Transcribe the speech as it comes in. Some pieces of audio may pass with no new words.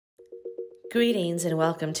Greetings and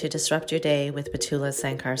welcome to Disrupt Your Day with Petula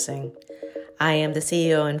Sankarsingh. I am the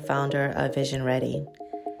CEO and founder of VisionReady.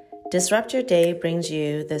 Disrupt Your Day brings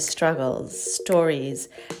you the struggles, stories,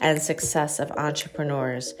 and success of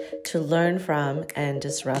entrepreneurs to learn from and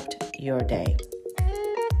disrupt your day.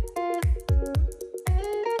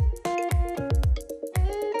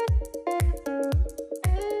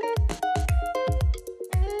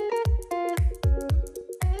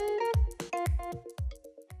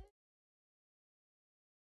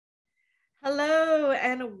 Hello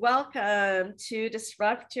and welcome to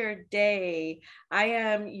Disrupt Your Day. I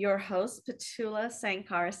am your host, Petula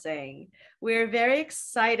Sankarsingh. We're very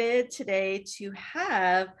excited today to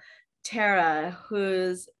have Tara,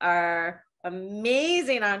 who's our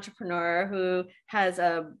amazing entrepreneur who has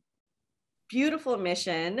a beautiful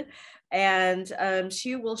mission, and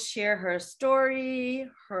she will share her story,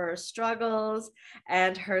 her struggles,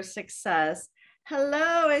 and her success.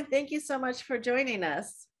 Hello, and thank you so much for joining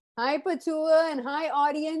us. Hi, Petula, and hi,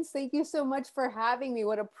 audience. Thank you so much for having me.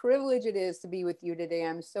 What a privilege it is to be with you today.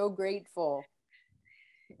 I'm so grateful.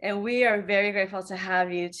 And we are very grateful to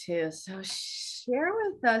have you too. So share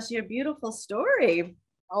with us your beautiful story.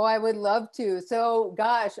 Oh, I would love to. So,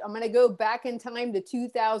 gosh, I'm going to go back in time to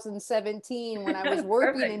 2017 when I was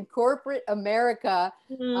working in corporate America.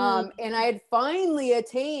 And I had finally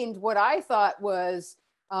attained what I thought was,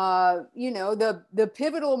 the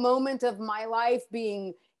pivotal moment of my life,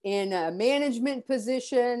 being in a management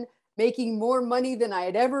position, making more money than I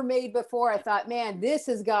had ever made before. I thought, man, this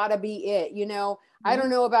has got to be it. I don't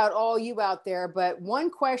know about all you out there, but one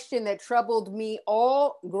question that troubled me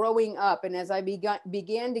all growing up, and as I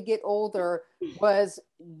began to get older, was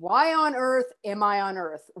why on earth am I on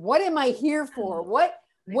earth? What am I here for? What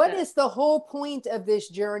is the whole point of this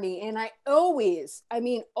journey? And I always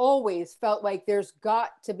felt like there's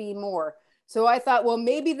got to be more. So I thought, well,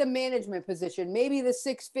 maybe the management position, maybe the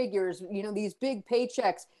six figures, these big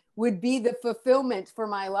paychecks would be the fulfillment for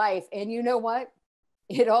my life. And you know what?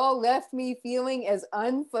 It all left me feeling as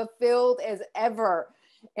unfulfilled as ever.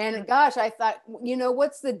 And gosh, I thought,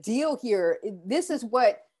 what's the deal here? This is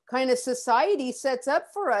what kind of society sets up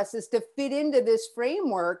for us, is to fit into this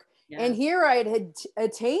framework. Yeah. And here I had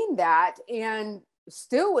attained that and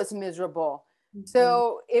still was miserable. Mm-hmm.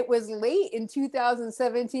 So it was late in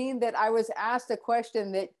 2017 that I was asked a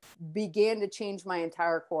question that began to change my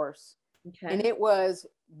entire course. Okay. And it was,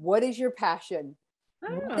 what is your passion?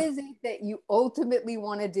 What is it that you ultimately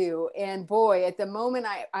want to do? And boy, at the moment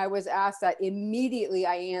I was asked that, immediately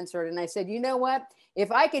I answered. And I said, you know what? If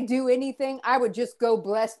I could do anything, I would just go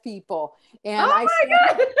bless people. And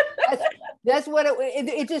that's what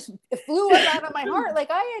it just flew up out of my heart. Like,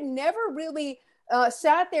 I had never really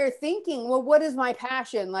sat there thinking, well, what is my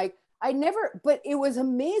passion? Like, but it was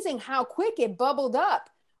amazing how quick it bubbled up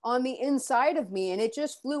on the inside of me, and it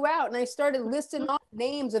just flew out. And I started listing off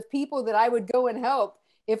names of people that I would go and help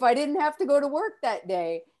if I didn't have to go to work that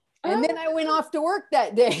day. And then I went off to work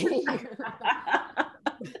that day.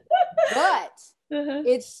 But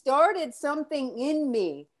it started something in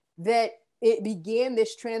me that it began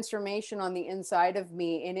this transformation on the inside of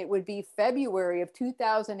me. And it would be February of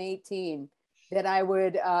 2018 that I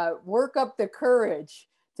would work up the courage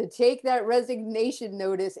to take that resignation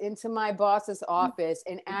notice into my boss's office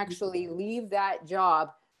and actually leave that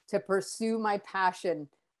job to pursue my passion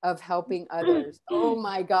of helping others. Oh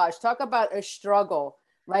my gosh, talk about a struggle.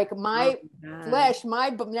 Like, my flesh,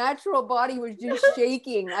 my natural body was just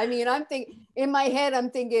shaking. I mean, in my head, I'm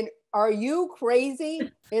thinking, are you crazy?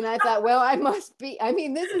 And I thought, well, I must be. I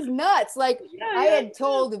mean, this is nuts. Like, I had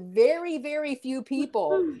told very, very few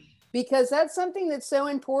people, because that's something that's so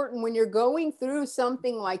important when you're going through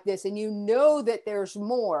something like this and you know that there's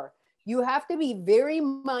more. You have to be very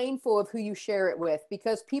mindful of who you share it with,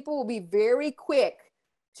 because people will be very quick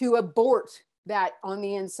to abort that on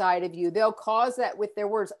the inside of you. They'll cause that with their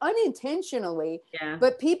words unintentionally,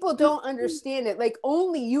 but people don't understand it. Like,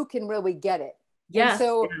 only you can really get it. Yes. And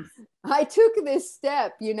so I took this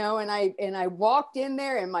step, and I walked in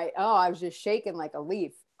there, and I was just shaking like a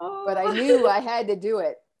leaf, but I knew I had to do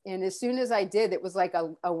it. And as soon as I did, it was like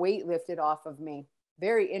a weight lifted off of me.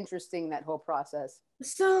 Very interesting, that whole process.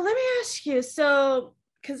 So let me ask you,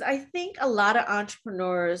 because I think a lot of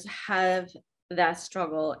entrepreneurs have that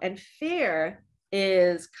struggle, and fear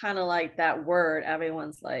is kind of like that word.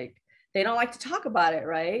 Everyone's like, they don't like to talk about it,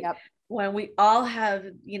 right? Yep. When we all have,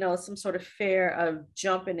 some sort of fear of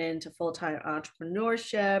jumping into full-time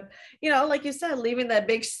entrepreneurship, like you said, leaving that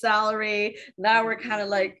big salary. Now we're kind of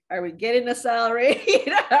like, are we getting a salary?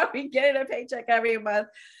 Are we getting a paycheck every month?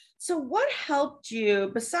 So what helped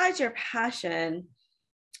you, besides your passion,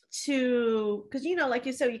 to, because, you know, like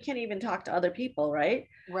you said, you can't even talk to other people, right?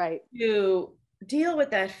 Right. To deal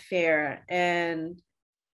with that fear and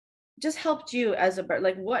just helped you as a bird?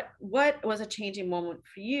 Like what was a changing moment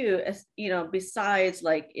for you, as you know, besides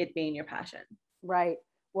like it being your passion? Right.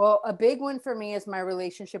 Well, a big one for me is my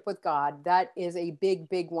relationship with God. That is a big,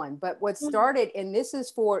 big one. But what started, and this is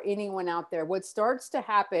for anyone out there, what starts to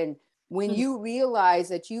happen when you realize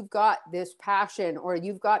that you've got this passion or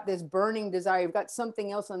you've got this burning desire, you've got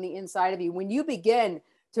something else on the inside of you, when you begin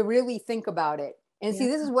to really think about it. And see,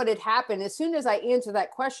 Yeah. this is what had happened. As soon as I answered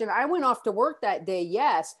that question, I went off to work that day,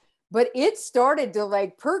 yes, but it started to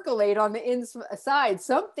like percolate on the inside.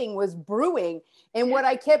 Something was brewing. And what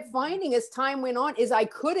I kept finding as time went on is I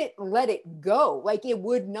couldn't let it go. Like it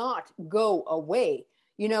would not go away.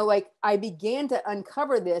 You know, like I began to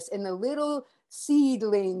uncover this and the little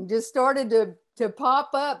seedling just started to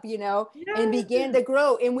pop up, you know, and began to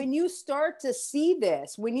grow. And when you start to see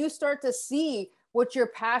this, when you start to see what your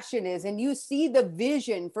passion is and you see the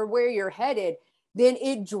vision for where you're headed, then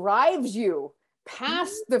it drives you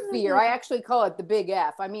past the fear. I actually call it the big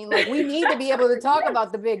F. I mean, like we need to be able to talk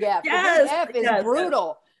about the big F. Yes, the big F is yes,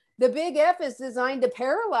 brutal. The big F is designed to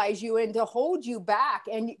paralyze you and to hold you back.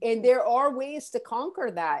 And there are ways to conquer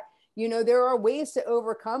that. You know, there are ways to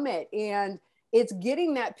overcome it. And it's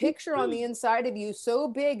getting that picture on the inside of you so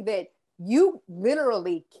big that you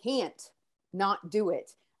literally can't not do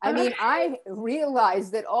it. I mean, I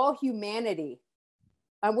realized that all humanity,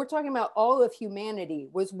 and we're talking about all of humanity,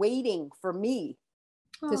 was waiting for me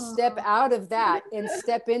to step out of that and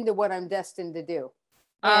step into what I'm destined to do.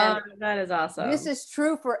 And that is awesome. this is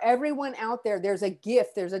true for everyone out there. There's a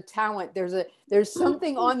gift, there's a talent, there's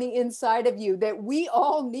something on the inside of you that we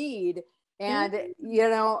all need. And you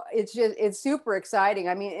know, it's super exciting.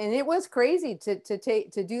 I mean, and it was crazy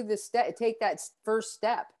to do this step, take that first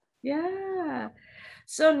step. Yeah.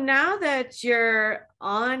 So now that you're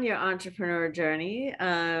on your entrepreneur journey,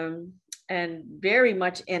 and very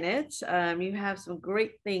much in it, you have some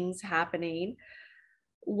great things happening.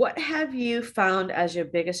 What have you found as your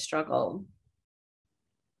biggest struggle?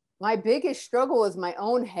 My biggest struggle is my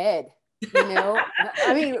own head. You know,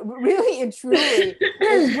 I mean, really and truly,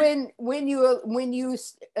 is when you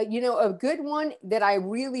you know, a good one that I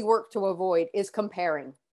really work to avoid is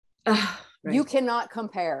comparing. Right. You cannot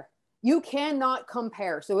compare. You cannot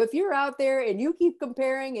compare. So if you're out there and you keep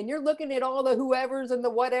comparing and you're looking at all the whoever's and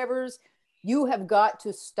the whatevers, you have got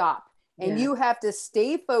to stop. And you have to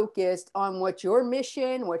stay focused on what your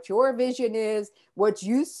mission, what your vision is, what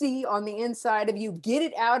you see on the inside of you. Get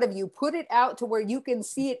it out of you, put it out to where you can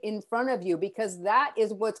see it in front of you, because that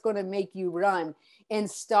is what's going to make you run. And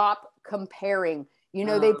stop comparing. You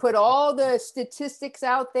know, they put all the statistics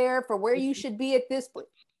out there for where you should be at this point.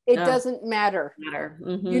 It doesn't matter.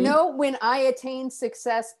 You know, when I attained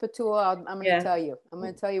success, Petula, I'm going to tell you. I'm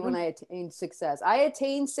going to tell you when I attained success. I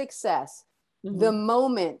attained success the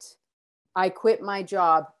moment I quit my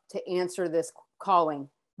job to answer this calling,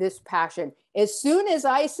 this passion. As soon as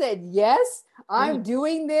I said, yes, I'm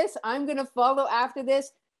doing this, I'm going to follow after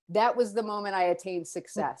this, that was the moment I attained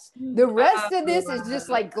success. The rest of this is just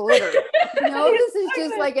like glitter. You know, this is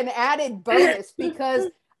just like an added bonus, because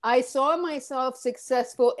I saw myself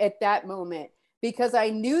successful at that moment, because I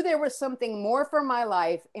knew there was something more for my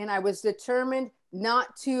life, and I was determined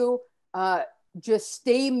not to just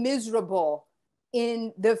stay miserable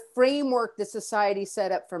in the framework the society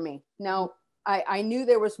set up for me. Now, I knew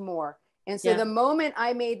there was more. And so the moment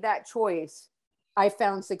I made that choice, I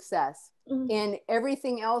found success. And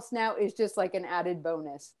everything else now is just like an added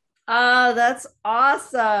bonus. Oh, that's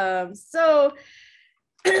awesome. So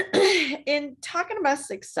in talking about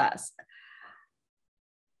success,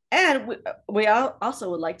 and we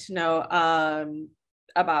also would like to know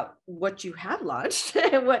about what you have launched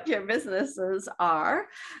and what your businesses are.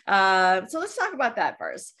 So let's talk about that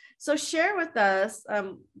first. So share with us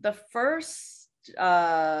the first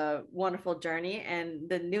wonderful journey and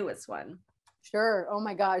the newest one. Sure. Oh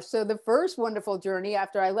my gosh. So the first wonderful journey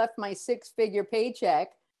after I left my 6-figure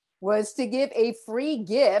paycheck was to give a free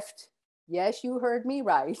gift. Yes, you heard me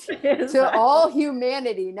right. To all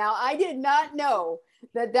humanity. Now, I did not know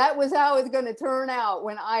that was how it was going to turn out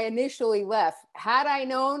when I initially left. Had I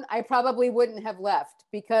known, I probably wouldn't have left,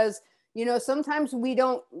 because, you know, sometimes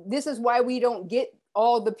this is why we don't get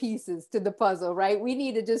all the pieces to the puzzle, right? We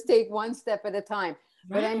need to just take one step at a time.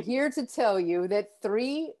 But I'm here to tell you that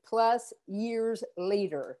 3+ years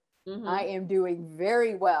later, I am doing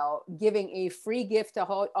very well, giving a free gift to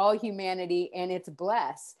all humanity, and it's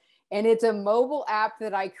Bless. And it's a mobile app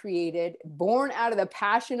that I created, born out of the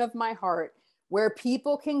passion of my heart, where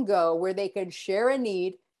people can go, where they can share a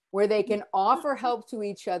need, where they can offer help to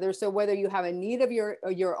each other. So whether you have a need of your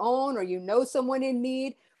own, or you know someone in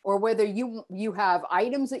need, or whether you have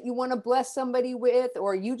items that you want to bless somebody with,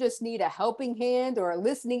 or you just need a helping hand or a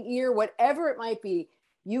listening ear, whatever it might be,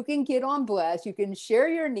 you can get on Bless. You can share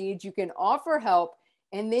your needs, you can offer help,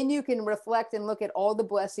 and then you can reflect and look at all the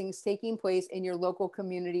blessings taking place in your local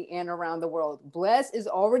community and around the world. Bless is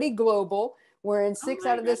already global. We're in 6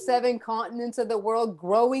 out of the 7 continents of the world,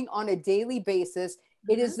 growing on a daily basis.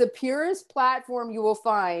 It is the purest platform you will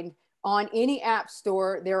find on any app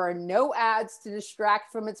store. There are no ads to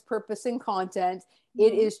distract from its purpose and content.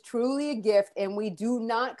 It is truly a gift, and we do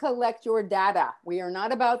not collect your data. We are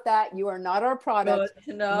not about that. You are not our product.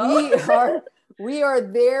 We are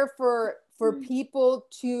there for people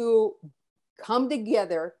to come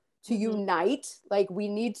together, to unite. Like, we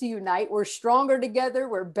need to unite. We're stronger together.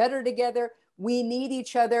 We're better together. We need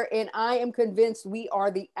each other. And I am convinced we are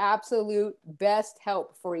the absolute best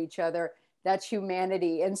help for each other. That's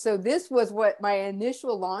humanity. And so this was what my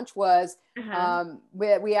initial launch was.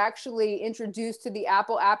 We actually introduced to the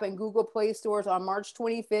Apple app and Google Play stores on March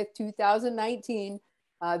 25th, 2019,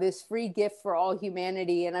 this free gift for all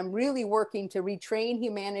humanity. And I'm really working to retrain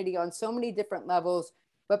humanity on so many different levels.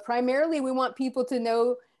 But primarily, we want people to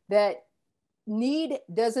know that need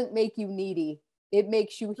doesn't make you needy. It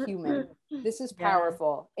makes you human. This is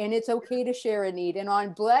powerful. And it's okay to share a need. And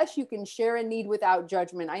on Bless, you can share a need without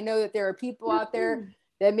judgment. I know that there are people out there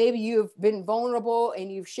that maybe you've been vulnerable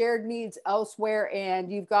and you've shared needs elsewhere,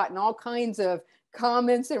 and you've gotten all kinds of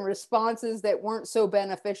comments and responses that weren't so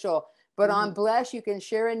beneficial. But on Bless, you can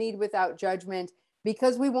share a need without judgment,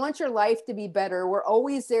 because we want your life to be better. We're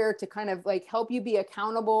always there to kind of like help you be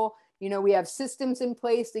accountable. You know, we have systems in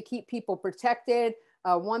place to keep people protected.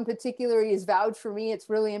 One particularly is vouch for me. It's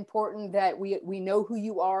really important that we know who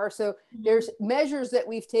you are. So there's measures that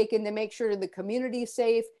we've taken to make sure the community is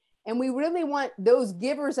safe. And we really want those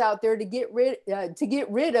givers out there to get rid of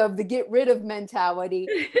the get rid of mentality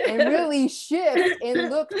and really shift and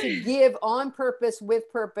look to give on purpose,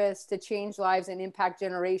 with purpose, to change lives and impact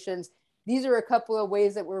generations. These are a couple of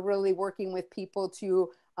ways that we're really working with people to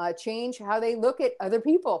change how they look at other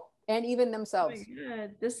people and even themselves. Oh my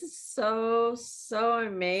God, this is so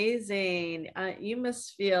amazing. You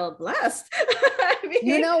must feel blessed. I mean,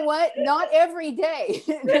 you know what? Not every day.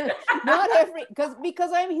 Not every,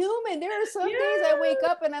 because I'm human. There are some days I wake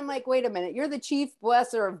up and I'm like, wait a minute, you're the chief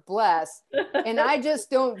blesser of bless, and I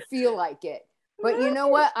just don't feel like it. But you know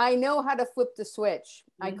what? I know how to flip the switch.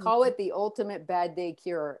 I call it the ultimate bad day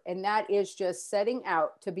cure. And that is just setting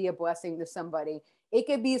out to be a blessing to somebody. It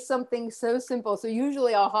could be something so simple. So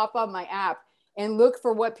usually I'll hop on my app and look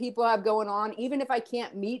for what people have going on. Even if I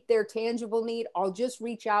can't meet their tangible need, I'll just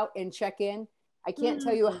reach out and check in. I can't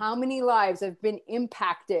tell you how many lives have been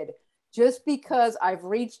impacted just because I've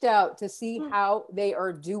reached out to see how they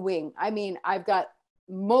are doing. I mean, I've got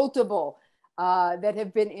multiple that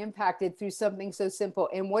have been impacted through something so simple.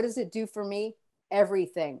 And what does it do for me?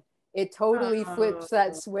 Everything. It totally flips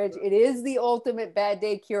that switch. It is the ultimate bad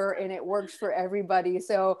day cure, and it works for everybody.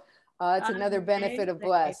 So it's another benefit of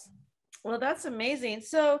Bless. Well, that's amazing.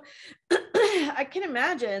 So I can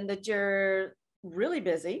imagine that you're really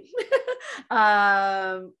busy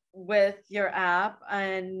with your app,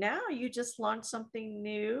 and now you just launched something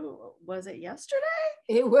new. Was it yesterday?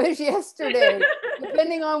 It was yesterday,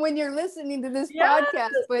 depending on when you're listening to this podcast,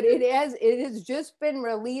 but it has just been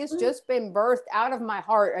released, just been birthed out of my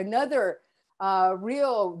heart. Another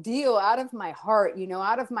real deal out of my heart, you know,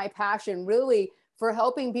 out of my passion, really, for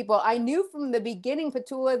helping people. I knew from the beginning,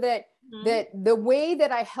 Petula, that the way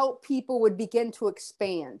that I help people would begin to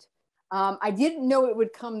expand. I didn't know it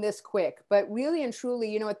would come this quick, but really and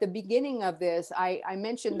truly, you know, at the beginning of this, I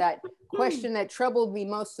mentioned that question that troubled me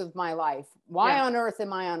most of my life. Why on earth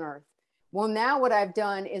am I on earth? Well, now what I've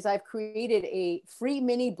done is I've created a free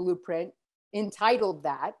mini blueprint entitled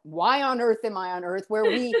that, Why on Earth Am I on Earth? Where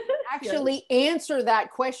we actually answer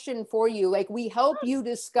that question for you. Like, we help you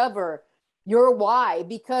discover your why,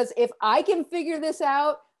 because if I can figure this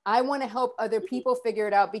out, I want to help other people figure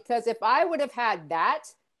it out. Because if I would have had that,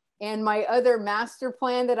 and my other master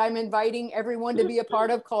plan that I'm inviting everyone to be a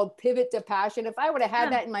part of, called Pivot to Passion, if I would have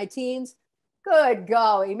had that in my teens, good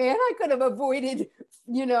golly, man, I could have avoided,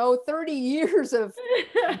 30 years of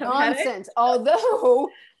nonsense. Although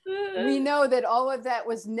we know that all of that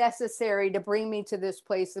was necessary to bring me to this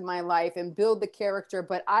place in my life and build the character.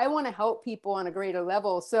 But I want to help people on a greater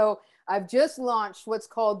level. So I've just launched what's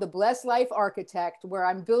called the Blessed Life Architect, where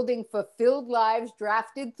I'm building fulfilled lives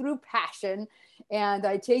drafted through passion. And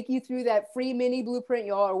I take you through that free mini blueprint.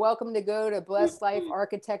 You all are welcome to go to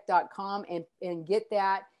blessedlifearchitect.com and get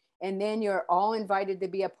that. And then you're all invited to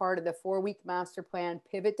be a part of the 4-week master plan,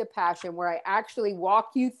 Pivot to Passion, where I actually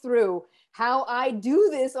walk you through how I do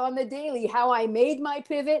this on the daily, how I made my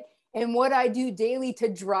pivot and what I do daily to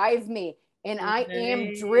drive me. And I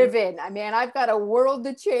am driven. I mean, I've got a world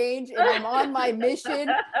to change and I'm on my mission,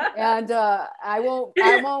 and I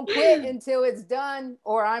won't quit until it's done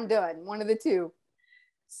or I'm done. One of the two.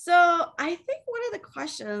 So I think one of the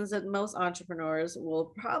questions that most entrepreneurs will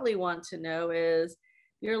probably want to know is,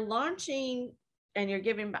 you're launching and you're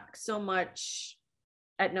giving back so much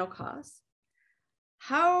at no cost.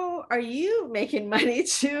 How are you making money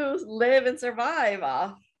to live and survive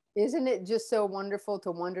off? Isn't it just so wonderful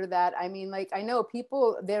to wonder that? I mean, like, I know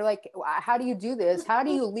people, they're like, how do you do this? How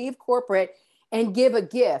do you leave corporate and give a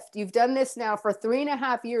gift? You've done this now for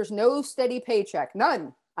 3.5 years, no steady paycheck,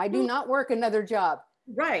 none. I do not work another job.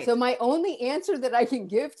 Right. So my only answer that I can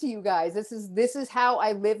give to you guys, this is how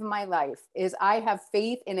I live my life, is I have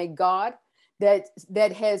faith in a God that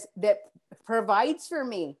provides for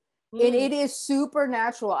me. And it is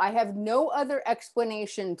supernatural. I have no other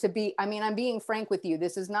explanation to be. I mean, I'm being frank with you.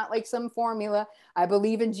 This is not like some formula. I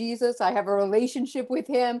believe in Jesus. I have a relationship with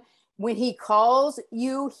him. When he calls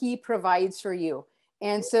you, he provides for you.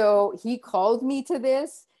 And so he called me to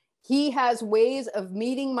this. He has ways of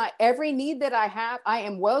meeting my every need that I have. I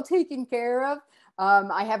am well taken care of.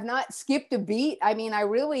 I have not skipped a beat. I mean, I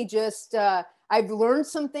really just, I've learned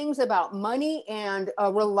some things about money and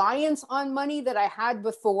a reliance on money that I had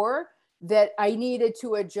before that I needed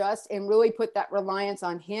to adjust and really put that reliance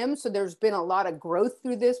on him. So there's been a lot of growth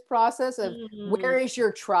through this process of where is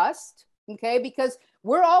your trust? Okay. Because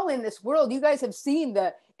we're all in this world. You guys have seen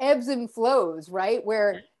the ebbs and flows, right?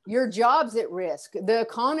 Where your job's at risk, the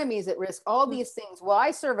economy is at risk, all these things. Well, I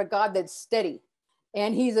serve a God that's steady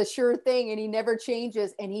and he's a sure thing and he never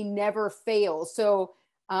changes and he never fails. So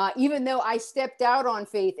even though I stepped out on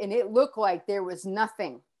faith and it looked like there was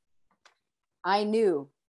nothing, I knew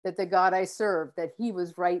that the God I served, that he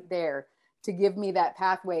was right there to give me that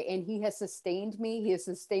pathway. And he has sustained me. He has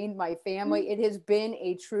sustained my family. It has been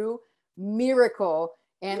a true miracle.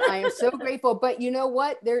 And I am so grateful. But you know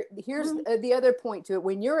what? Here's the other point to it.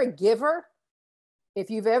 When you're a giver,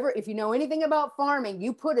 if you know anything about farming,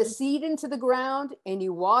 you put a seed into the ground and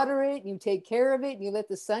you water it, you take care of it, and you let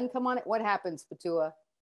the sun come on it. What happens, Petula?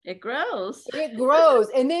 It grows. It grows.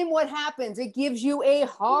 And then what happens? It gives you a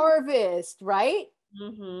harvest, right?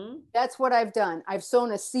 That's what I've done. I've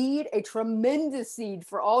sown a seed, a tremendous seed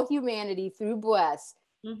for all humanity through Bless.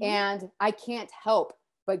 And I can't help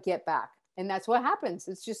but get back. And that's what happens.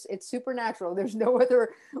 It's supernatural. There's no other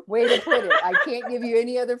way to put it. I can't give you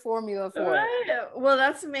any other formula for it. Well,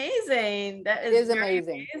 that's amazing. That is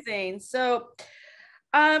amazing. So,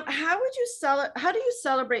 how do you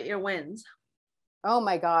celebrate your wins? Oh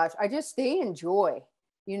my gosh. I just stay in joy.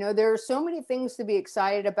 You know, there are so many things to be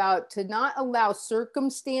excited about, to not allow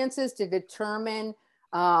circumstances to determine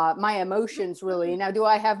my emotions, really. Now, do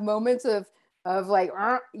I have moments of like,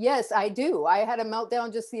 yes, I do. I had a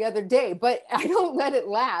meltdown just the other day, but I don't let it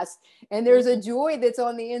last. And there's a joy that's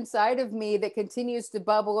on the inside of me that continues to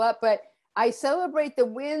bubble up. But I celebrate the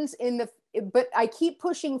wins but I keep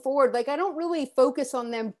pushing forward. Like, I don't really focus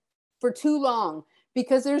on them for too long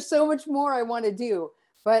because there's so much more I want to do.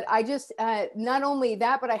 But I just, not only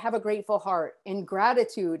that, but I have a grateful heart, and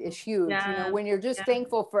gratitude is huge. You know, when you're just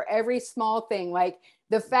thankful for every small thing, like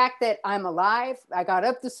the fact that I'm alive, I got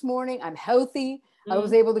up this morning, I'm healthy, I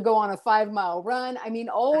was able to go on a 5-mile run. I mean,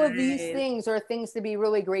 all of these things are things to be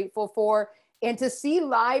really grateful for, and to see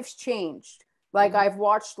lives changed. Like I've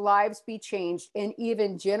watched lives be changed and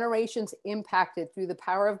even generations impacted through the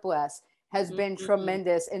power of Bless has been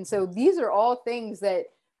tremendous. And so these are all things that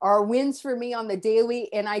are wins for me on the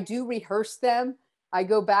daily, and I do rehearse them. I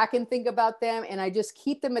go back and think about them, and I just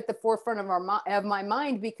keep them at the forefront of my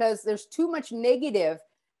mind, because there's too much negative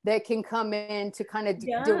that can come in to kind of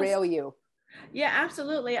derail you. Yeah,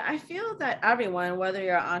 absolutely. I feel that everyone, whether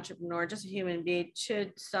you're an entrepreneur, just a human being,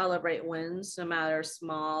 should celebrate wins, no matter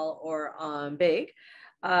small or big.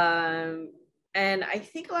 And I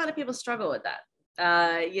think a lot of people struggle with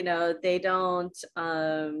that. You know, they don't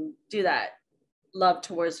do that love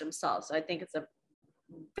towards themselves. So I think it's a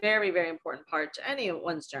very, very important part to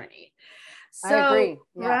anyone's journey. So, I agree.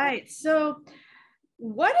 Yeah. Right. So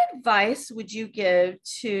what advice would you give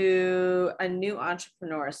to a new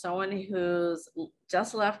entrepreneur, someone who's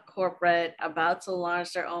just left corporate, about to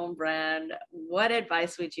launch their own brand? What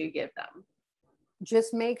advice would you give them?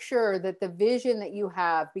 Just make sure that the vision that you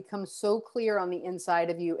have becomes so clear on the inside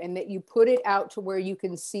of you, and that you put it out to where you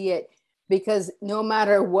can see it. Because no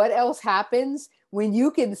matter what else happens, when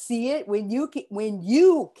you can see it, when you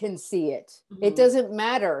can see it, it doesn't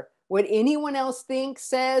matter what anyone else thinks,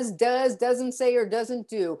 says, does, doesn't say, or doesn't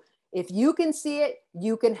do. If you can see it,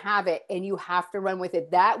 you can have it, and you have to run with it.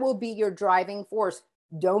 That will be your driving force.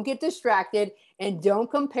 Don't get distracted and don't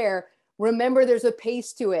compare. Remember, there's a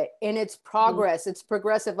pace to it, and it's progress. It's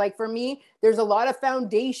progressive. Like for me, there's a lot of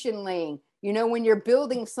foundation laying. You know, when you're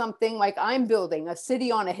building something like I'm building a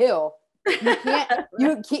city on a hill,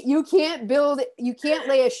 you can't build, you can't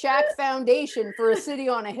lay a shack foundation for a city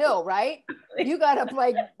on a hill, right? You got to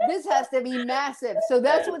like, this has to be massive. So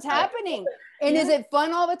that's what's happening. And is it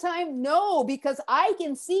fun all the time? No, because I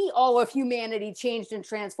can see all of humanity changed and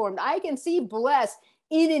transformed. I can see blessed,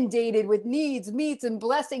 inundated with needs, meets, and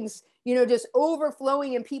blessings, you know, just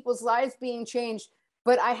overflowing in people's lives being changed.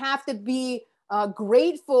 But I have to be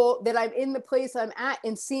grateful that I'm in the place I'm at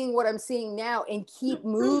and seeing what I'm seeing now, and keep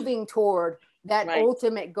moving toward that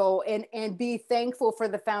ultimate goal, and be thankful for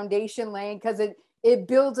the foundation laying, because it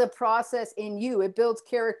builds a process in you. It builds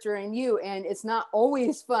character in you, and it's not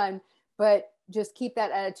always fun, but just keep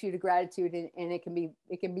that attitude of gratitude, and it can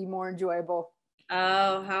be more enjoyable.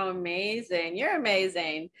 Oh, how amazing. You're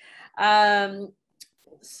amazing.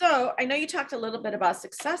 So I know you talked a little bit about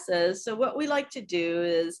successes. So what we like to do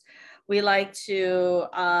is we like to,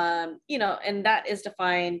 you know, and that is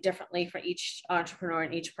defined differently for each entrepreneur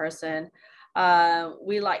and each person.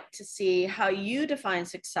 We like to see how you define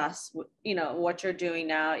success, you know, what you're doing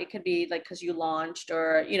now. It could be like because you launched,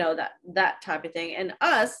 or, you know, that type of thing. And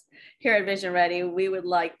us here at VisionReady, we would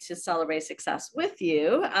like to celebrate success with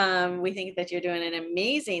you. We think that you're doing an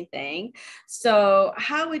amazing thing. So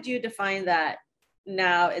how would you define that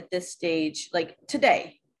now at this stage, like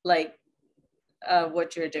today, like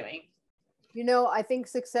what you're doing? You know, I think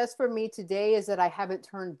success for me today is that I haven't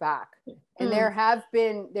turned back. And there has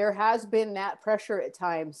been that pressure at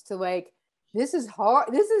times to like, this is hard.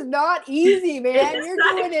 This is not easy, man. You're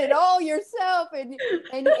doing it all yourself. And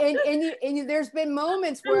there's been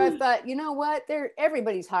moments where I thought, you know what?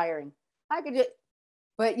 Everybody's hiring. I could just,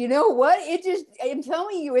 but you know what? I'm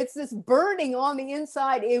telling you, it's this burning on the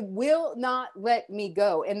inside. It will not let me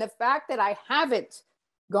go. And the fact that I haven't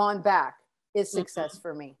gone back is success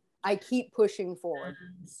for me. I keep pushing forward.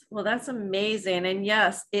 Well, that's amazing. And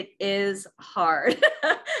yes, it is hard.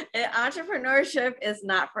 Entrepreneurship is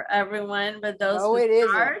not for everyone, but those who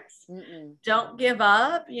start, don't give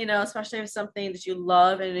up, you know, especially if it's something that you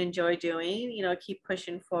love and enjoy doing, you know, keep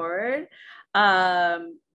pushing forward.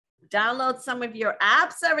 Download some of your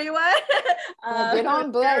apps, everyone. Get on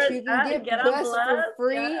Bless. You can get Bless for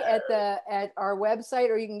free at our website,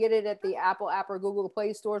 or you can get it at the Apple app or Google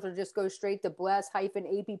Play stores, or just go straight to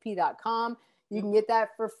bless-app.com. You can get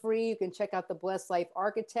that for free. You can check out the Bless Life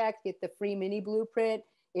Architect, get the free mini blueprint.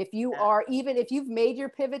 If you've made your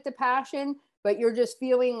pivot to passion, but you're just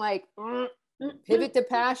feeling like pivot to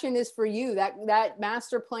passion is for you, that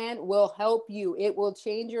master plan will help you. It will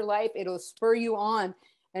change your life. It'll spur you on.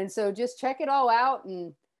 And so just check it all out.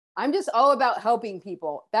 And I'm just all about helping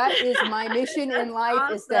people. That is my mission in life,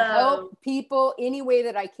 is to help people any way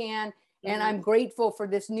that I can. And I'm grateful for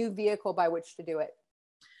this new vehicle by which to do it.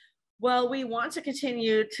 Well, we want to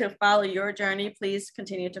continue to follow your journey. Please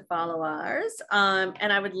continue to follow ours.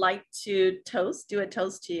 And I would like to do a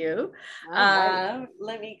toast to you.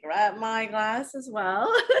 Let me grab my glass as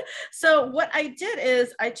well. So what I did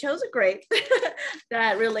is I chose a grape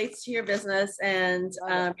that relates to your business and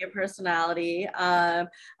your personality. I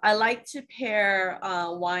like to pair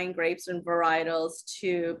wine, grapes, and varietals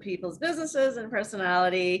to people's businesses and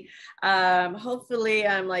personality. Hopefully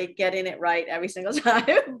I'm like getting it right every single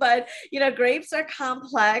time, but you know, grapes are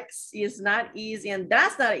complex. It's not easy, and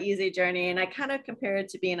that's not an easy journey. And I kind of compare it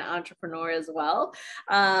to being an entrepreneur as well,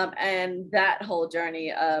 and that whole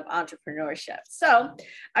journey of entrepreneurship. So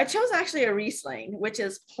I chose actually a Riesling, which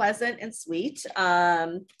is pleasant and sweet.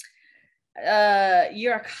 You're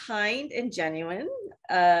kind and genuine.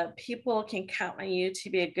 People can count on you to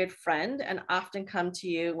be a good friend and often come to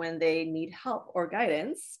you when they need help or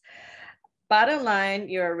guidance. Bottom line,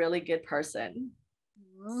 you're a really good person.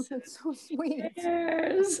 Oh, that's so sweet.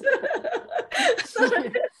 Cheers.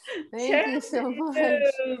 Thank you so much.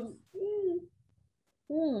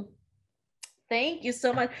 Thank you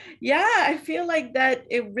so much. Yeah, I feel like that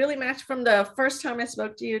it really matched from the first time I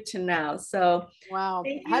spoke to you to now. So wow.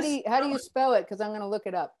 How do you spell it? Because I'm going to look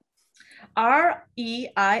it up.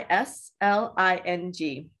 Reisling.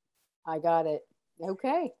 I got it.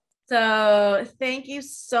 Okay. So thank you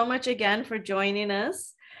so much again for joining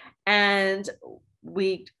us. And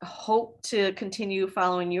we hope to continue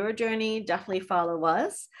following your journey. Definitely follow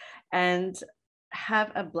us and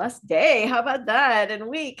have a blessed day. How about that? And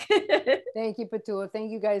week. Thank you, Petula.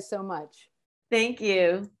 Thank you guys so much. Thank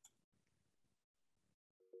you.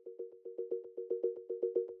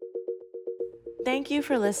 Thank you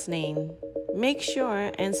for listening. Make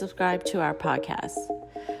sure and subscribe to our podcast.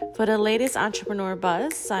 For the latest entrepreneur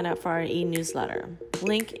buzz, sign up for our e-newsletter.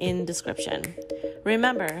 Link in description.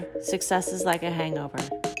 Remember, success is like a hangover.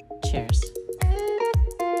 Cheers.